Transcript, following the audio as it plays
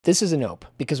This is a nope,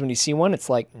 because when you see one, it's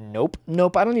like, nope,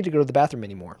 nope, I don't need to go to the bathroom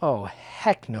anymore. Oh,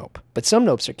 heck nope. But some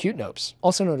nopes are cute nopes,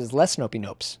 also known as less nopey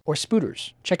nopes, or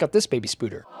spooters. Check out this baby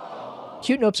spooter.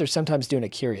 Cute nopes are sometimes doing a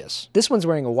curious. This one's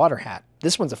wearing a water hat,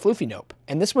 this one's a floofy nope,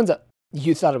 and this one's a...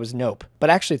 You thought it was nope,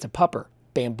 but actually it's a pupper.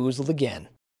 Bamboozled again.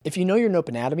 If you know your nope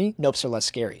anatomy, nopes are less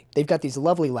scary. They've got these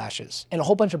lovely lashes, and a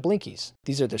whole bunch of blinkies.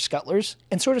 These are their scuttlers,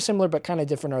 and sort of similar but kind of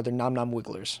different are their nom-nom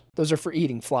wigglers. Those are for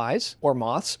eating flies, or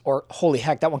moths, or holy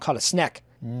heck, that one caught a sneck.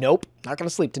 Nope, not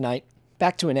gonna sleep tonight.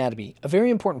 Back to anatomy. A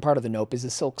very important part of the nope is the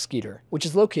silk skeeter, which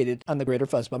is located on the greater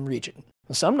fuzzbum region.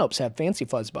 Some nopes have fancy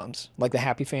fuzzbums, like the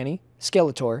Happy Fanny,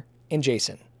 Skeletor, and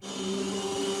Jason.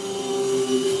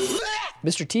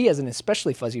 Mr. T has an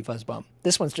especially fuzzy fuzzbum.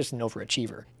 This one's just an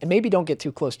overachiever. And maybe don't get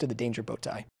too close to the danger bow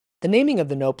tie. The naming of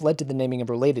the nope led to the naming of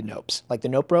related nopes, like the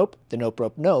nope rope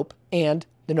nope, and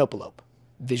the nopelope.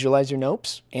 Visualize your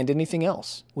nopes and anything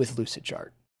else with Lucidchart.